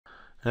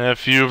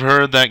If you've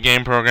heard that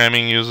game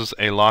programming uses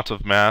a lot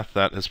of math,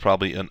 that is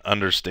probably an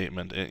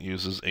understatement. It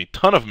uses a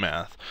ton of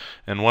math.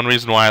 And one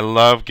reason why I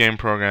love game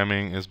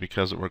programming is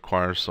because it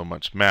requires so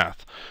much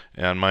math.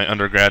 In my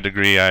undergrad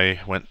degree,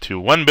 I went to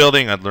one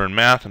building, I'd learn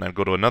math, and I'd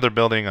go to another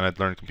building and I'd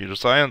learn computer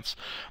science.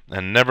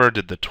 And never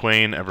did the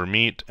twain ever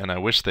meet, and I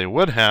wish they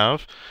would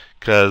have,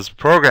 because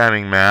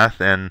programming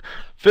math and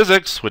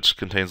physics, which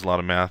contains a lot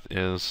of math,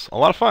 is a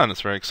lot of fun.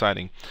 It's very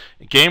exciting.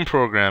 Game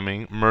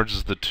programming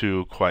merges the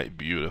two quite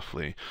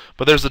beautifully.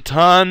 But there's a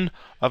ton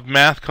of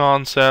math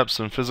concepts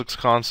and physics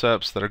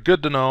concepts that are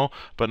good to know,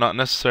 but not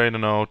necessary to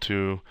know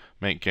to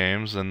make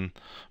games, and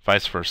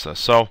vice versa.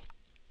 So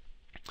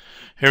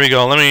here we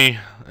go.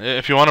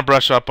 If you want to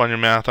brush up on your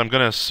math, I'm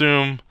going to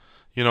assume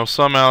you know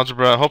some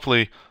algebra,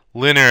 hopefully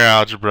linear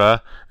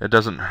algebra. It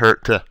doesn't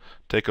hurt to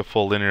take a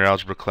full linear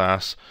algebra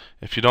class.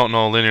 If you don't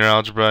know linear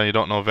algebra, you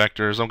don't know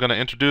vectors, I'm going to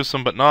introduce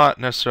them, but not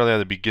necessarily at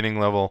the beginning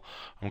level.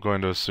 I'm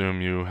going to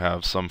assume you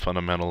have some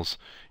fundamentals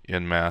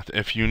in math.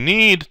 If you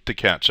need to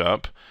catch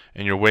up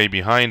and you're way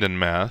behind in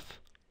math,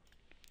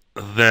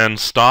 then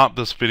stop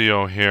this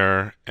video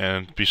here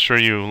and be sure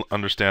you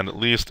understand at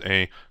least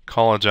a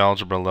college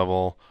algebra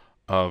level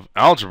of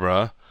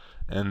algebra,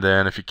 and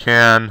then if you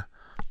can,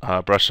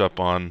 brush up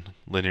on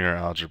linear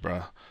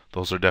algebra.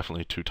 Those are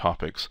definitely two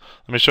topics.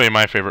 Let me show you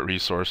my favorite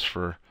resource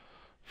for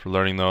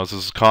learning those.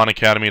 This is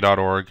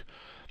khanacademy.org.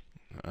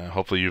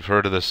 Hopefully you've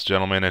heard of this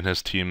gentleman and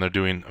his team. They're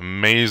doing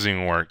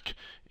amazing work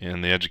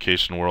in the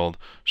education world,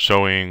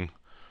 showing,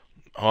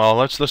 well,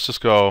 let's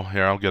just go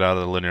here. I'll get out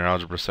of the linear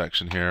algebra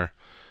section here.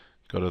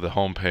 Go to the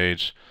home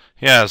page.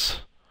 He has,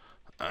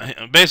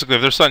 basically,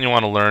 if there's something you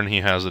want to learn,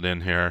 he has it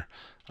in here.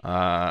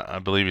 I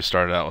believe he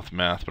started out with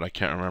math, but I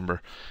can't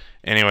remember.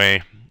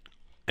 Anyway,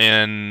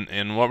 in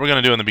what we're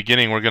going to do in the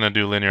beginning, we're going to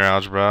do linear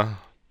algebra.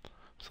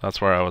 So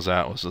that's where I was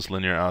at, was this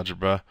linear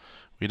algebra.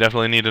 We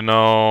definitely need to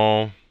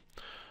know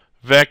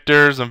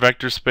vectors and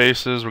vector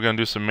spaces. We're going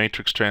to do some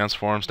matrix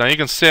transforms. Now you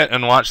can sit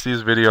and watch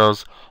these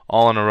videos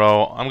all in a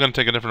row. I'm going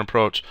to take a different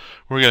approach.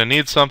 We're going to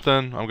need something.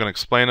 I'm going to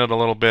explain it a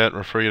little bit,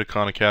 refer you to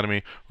Khan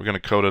Academy. We're going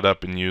to code it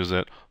up and use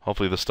it.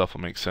 Hopefully this stuff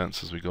will make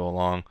sense as we go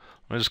along.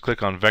 Let me just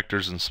click on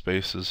vectors and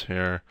spaces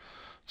here.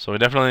 So we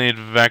definitely need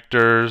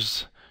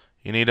vectors.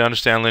 You need to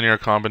understand linear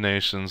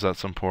combinations.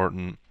 That's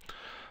important.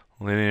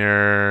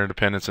 Linear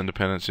dependence,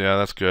 independence. Yeah,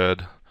 that's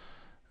good.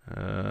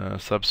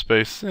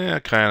 Subspace, yeah,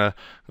 kind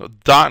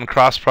of. Dot and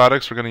cross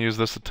products, we're going to use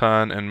this a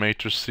ton, and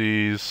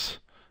matrices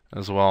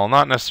as well.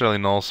 Not necessarily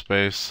null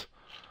space.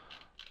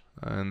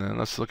 And then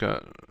let's look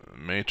at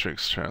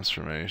matrix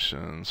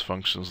transformations,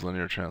 functions,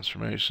 linear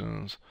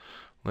transformations,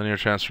 linear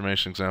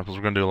transformation examples.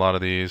 We're going to do a lot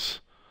of these.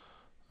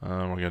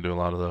 We're going to do a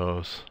lot of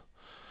those.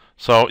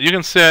 So you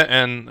can sit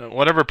and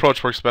whatever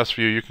approach works best for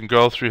you. You can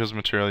go through his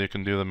material. You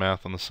can do the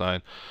math on the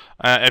side.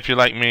 If you're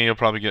like me, you'll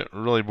probably get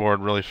really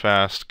bored really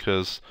fast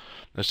because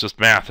it's just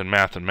math and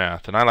math and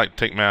math. And I like to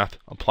take math,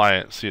 apply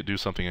it, see it do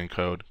something in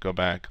code, go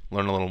back,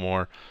 learn a little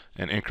more,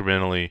 and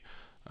incrementally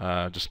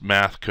just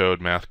math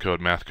code, math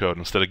code, math code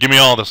instead of give me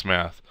all this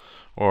math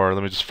or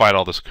let me just fight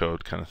all this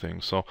code kind of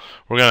thing. So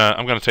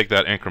I'm gonna take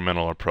that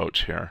incremental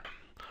approach here.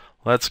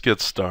 Let's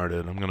get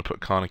started. I'm gonna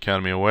put Khan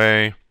Academy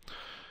away.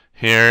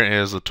 Here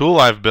is the tool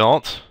I've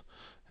built,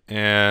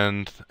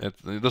 and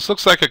this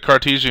looks like a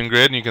Cartesian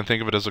grid, and you can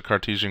think of it as a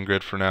Cartesian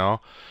grid for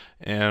now.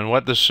 And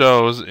what this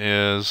shows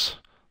is,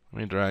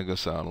 let me drag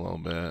this out a little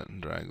bit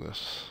and drag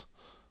this,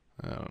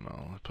 I don't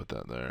know, put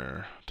that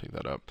there, take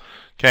that up.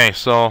 Okay,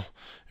 so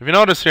if you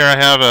notice here I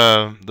have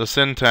the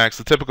syntax,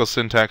 the typical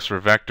syntax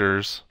for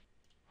vectors.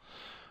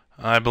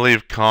 I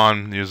believe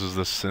Khan uses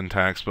this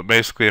syntax, but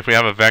basically if we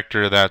have a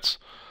vector that's,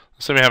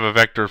 let's say we have a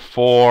vector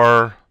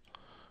 4,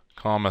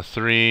 comma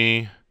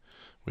 3,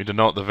 we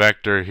denote the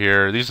vector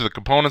here. These are the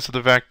components of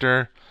the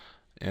vector,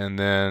 and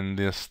then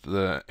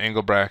the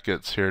angle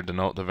brackets here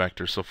denote the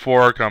vector. So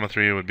 4, comma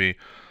 3 would be,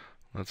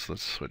 let's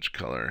switch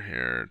color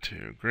here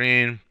to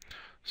green.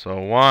 So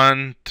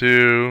 1,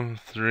 2,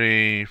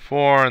 3,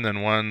 4, and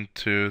then 1,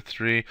 2,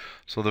 3.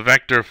 So the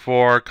vector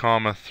 4,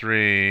 comma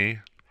 3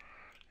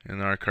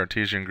 in our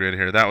Cartesian grid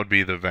here, that would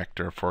be the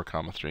vector 4,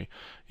 comma 3.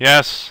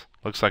 Yes,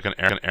 looks like an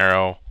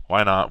arrow.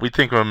 Why not? We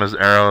think of them as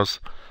arrows.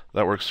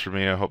 That works for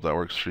me. I hope that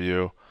works for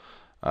you.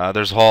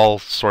 There's all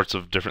sorts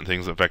of different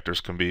things that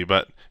vectors can be,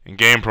 but in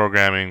game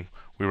programming,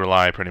 we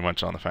rely pretty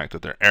much on the fact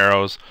that they're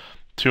arrows.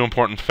 Two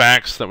important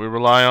facts that we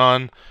rely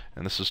on,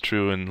 and this is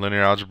true in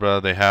linear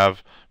algebra, they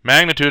have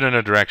magnitude and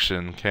a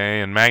direction.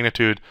 Okay, and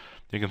magnitude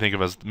you can think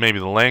of as maybe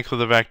the length of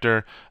the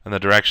vector, and the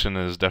direction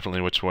is definitely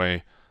which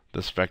way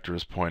this vector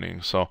is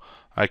pointing. So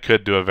I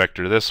could do a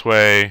vector this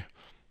way,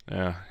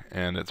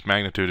 and its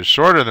magnitude is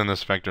shorter than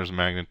this vector's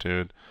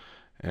magnitude,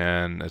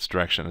 and its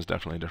direction is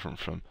definitely different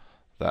from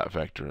that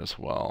vector as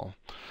well.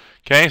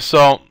 Okay,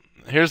 so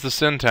here's the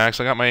syntax.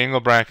 I got my angle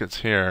brackets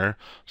here.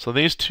 So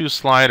these two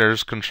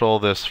sliders control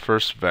this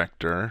first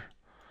vector.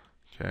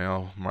 Okay,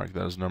 I'll mark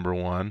that as number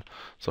 1.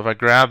 So if I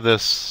grab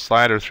this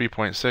slider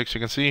 3.6,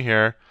 you can see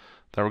here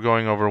that we're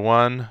going over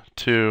 1,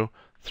 2,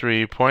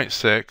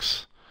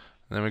 3.6.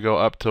 and then we go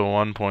up to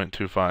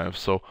 1.25.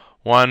 So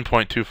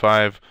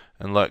 1.25,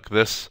 and look,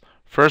 this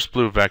first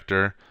blue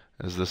vector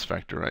is this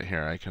vector right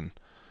here. I can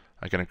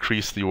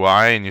increase the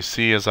y, and you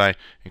see as I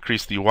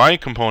increase the y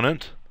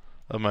component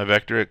of my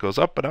vector, it goes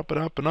up and up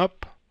and up and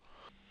up.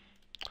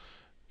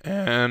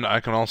 And I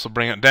can also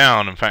bring it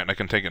down. In fact, I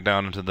can take it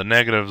down into the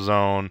negative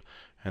zone,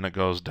 and it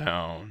goes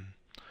down.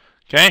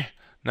 Okay,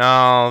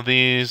 now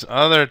these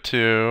other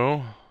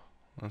two,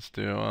 let's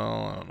do,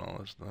 well, I don't know,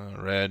 let's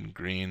red,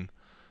 green.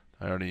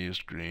 I already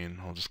used green.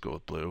 I'll just go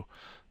with blue.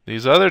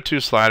 These other two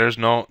sliders,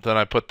 note that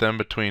I put them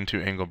between two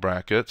angle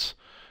brackets.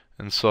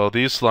 And so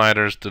these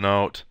sliders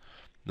denote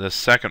this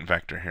second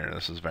vector here.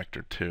 This is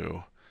vector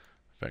 2.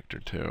 Vector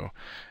 2.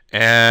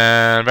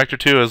 And vector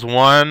 2 is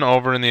 1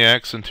 over in the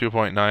x and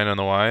 2.9 in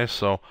the y.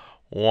 So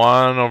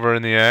 1 over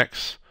in the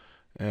x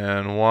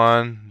and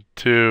 1,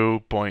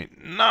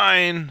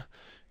 2.9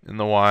 in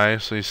the y.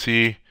 So you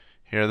see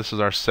here, this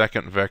is our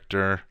second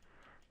vector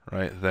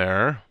right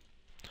there.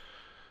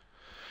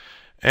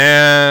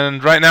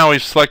 And right now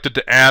we've selected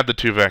to add the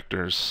two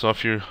vectors. So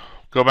if you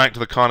go back to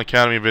the Khan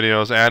Academy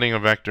videos, adding a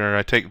vector,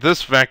 I take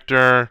this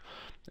vector,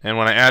 and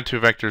when I add two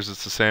vectors,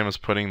 it's the same as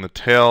putting the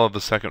tail of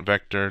the second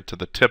vector to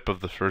the tip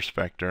of the first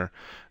vector.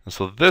 And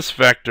so this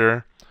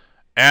vector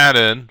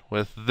added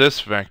with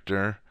this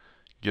vector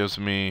gives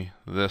me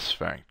this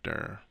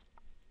vector.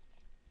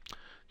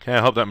 Okay,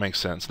 I hope that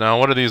makes sense. Now,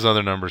 what are these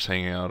other numbers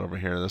hanging out over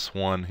here? This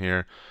one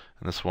here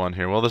and this one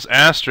here. Well, this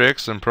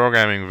asterisk in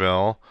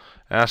Programmingville,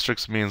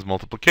 asterisk means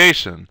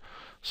multiplication.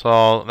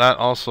 So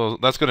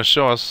that's going to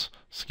show us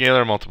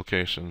scalar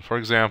multiplication. For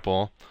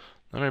example,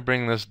 let me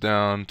bring this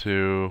down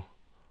to,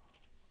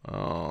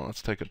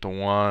 let's take it to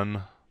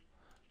 1.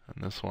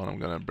 And this one I'm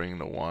going to bring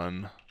to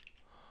 1,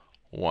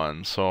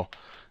 1. So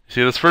you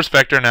see this first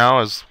vector now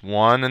is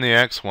 1 in the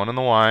x, 1 in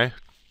the y.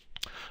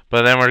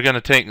 But then we're going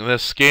to take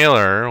this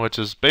scalar, which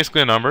is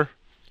basically a number,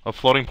 a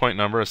floating point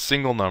number, a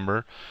single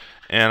number,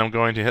 and I'm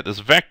going to hit this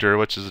vector,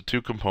 which is a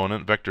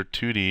 2-component, vector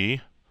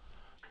 2D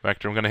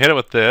vector. I'm going to hit it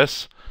with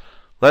this.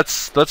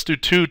 Let's do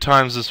 2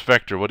 times this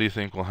vector. What do you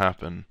think will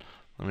happen?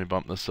 Let me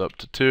bump this up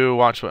to 2.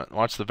 Watch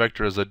the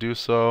vector as I do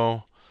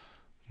so.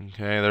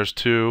 Okay, there's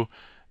 2,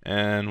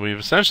 and we've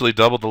essentially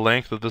doubled the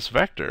length of this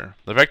vector.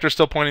 The vector is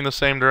still pointing the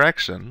same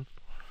direction.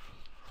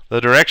 The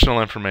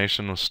directional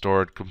information was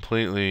stored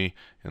completely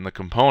in the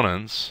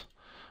components,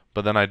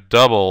 but then I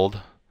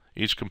doubled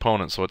each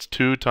component. So it's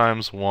 2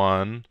 times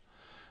 1,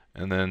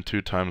 and then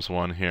 2 times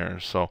 1 here.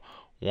 So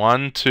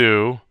 1,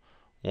 2,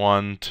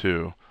 1,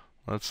 2.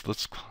 Let's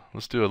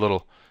do a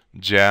little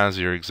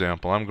jazzier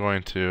example. I'm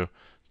going to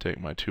take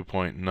my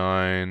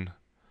 2.9.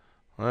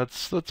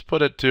 Let's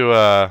put it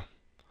to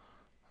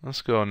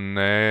let's go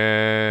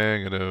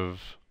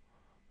negative,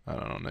 I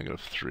don't know,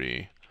 negative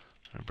 3.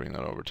 I'll bring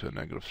that over to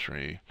negative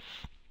 3.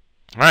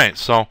 Alright,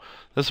 so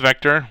this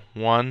vector,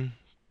 1,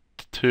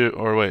 2,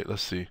 or wait,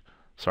 let's see.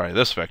 Sorry,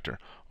 this vector.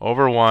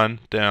 Over 1,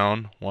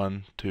 down,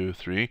 1, 2,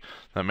 3.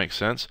 That makes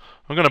sense.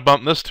 I'm going to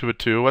bump this to a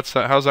 2. What's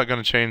that? How's that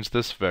going to change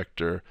this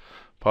vector?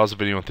 Pause the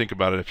video and think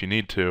about it if you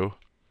need to.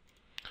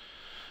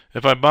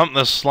 If I bump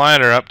this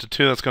slider up to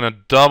 2, that's going to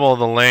double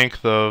the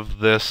length of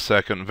this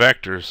second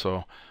vector.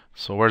 So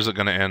where's it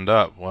going to end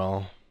up?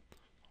 Well,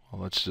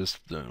 let's just...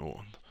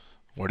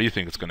 where do you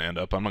think it's going to end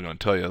up? I'm not going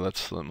to tell you.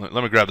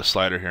 Let me grab the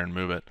slider here and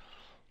move it.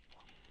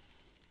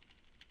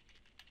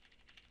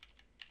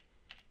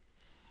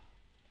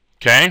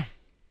 Okay,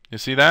 you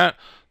see that?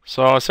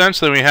 So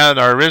essentially we had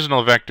our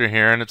original vector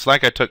here, and it's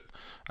like I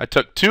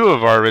took 2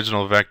 of our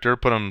original vector,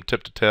 put them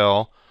tip to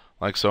tail,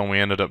 like so, and we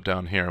ended up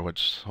down here,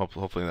 which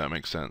hopefully that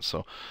makes sense.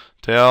 So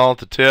tail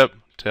to tip,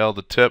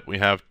 we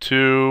have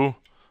 2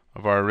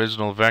 of our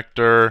original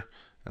vector,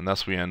 and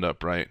thus we end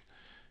up right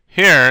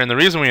here. And the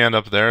reason we end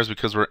up there is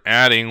because we're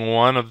adding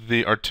 2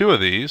 of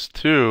these,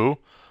 2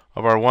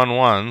 of our 1,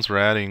 1s. We're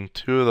adding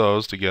 2 of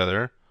those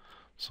together.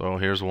 So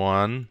here's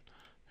 1,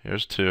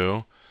 here's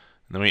 2.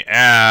 And then we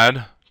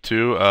add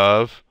 2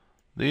 of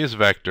these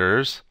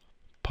vectors,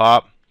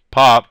 pop,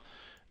 pop,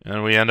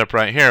 and we end up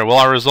right here. Well,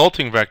 our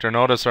resulting vector,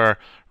 notice our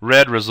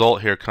red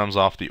result here comes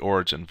off the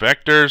origin.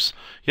 Vectors,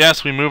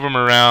 yes, we move them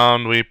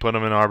around, we put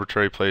them in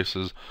arbitrary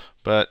places,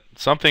 but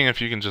something,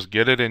 if you can just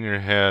get it in your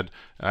head,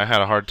 I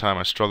had a hard time,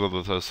 I struggled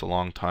with this a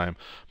long time,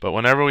 but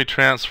whenever we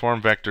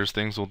transform vectors,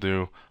 things we'll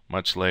do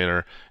much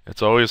later,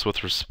 it's always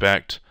with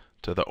respect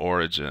to the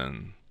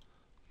origin.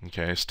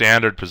 Okay,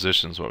 standard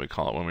position is what we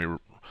call it when we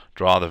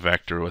draw the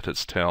vector with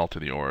its tail to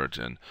the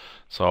origin.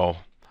 So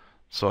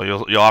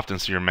you'll often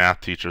see your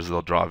math teachers,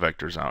 they'll draw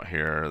vectors out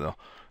here, they'll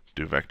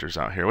do vectors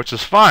out here, which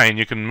is fine.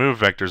 You can move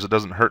vectors, it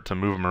doesn't hurt to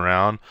move them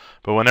around.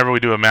 But whenever we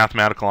do a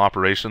mathematical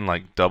operation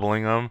like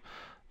doubling them,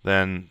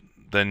 then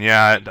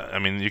yeah, I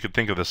mean, you could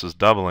think of this as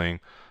doubling,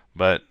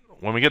 but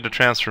when we get to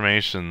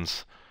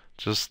transformations,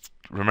 just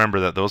remember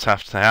that those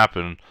have to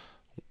happen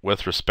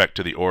with respect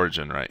to the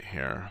origin right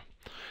here.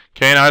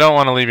 Okay, now I don't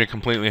want to leave you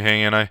completely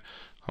hanging.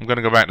 I'm going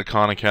to go back to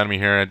Khan Academy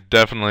here. I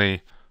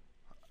definitely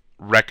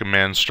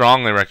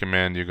strongly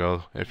recommend you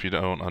go, if you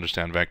don't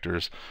understand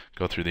vectors,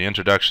 go through the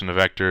introduction to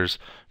vectors,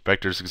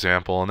 vectors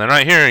example. And then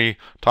right here he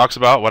talks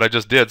about what I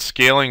just did,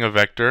 scaling a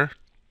vector.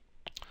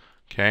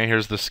 Okay,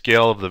 here's the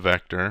scale of the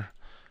vector.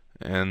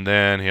 And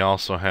then he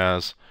also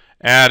has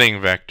adding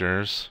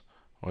vectors,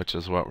 which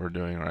is what we're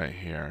doing right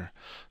here.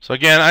 So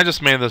again, I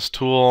just made this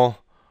tool,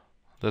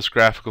 this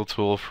graphical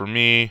tool for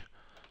me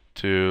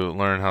to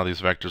learn how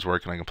these vectors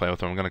work, and I can play with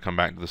them. I'm going to come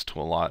back to this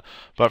tool a lot.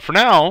 But for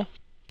now,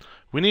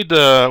 we need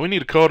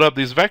to code up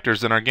these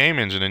vectors in our game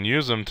engine and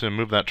use them to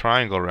move that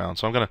triangle around.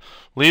 So I'm going to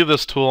leave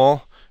this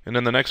tool, and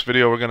in the next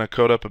video we're going to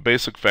code up a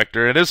basic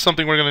vector. It is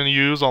something we're going to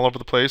use all over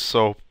the place,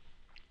 so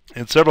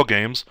in several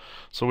games.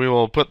 So we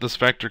will put this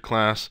vector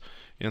class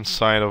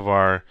inside of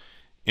our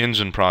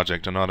engine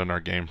project and not in our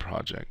game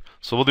project.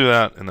 So we'll do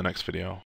that in the next video.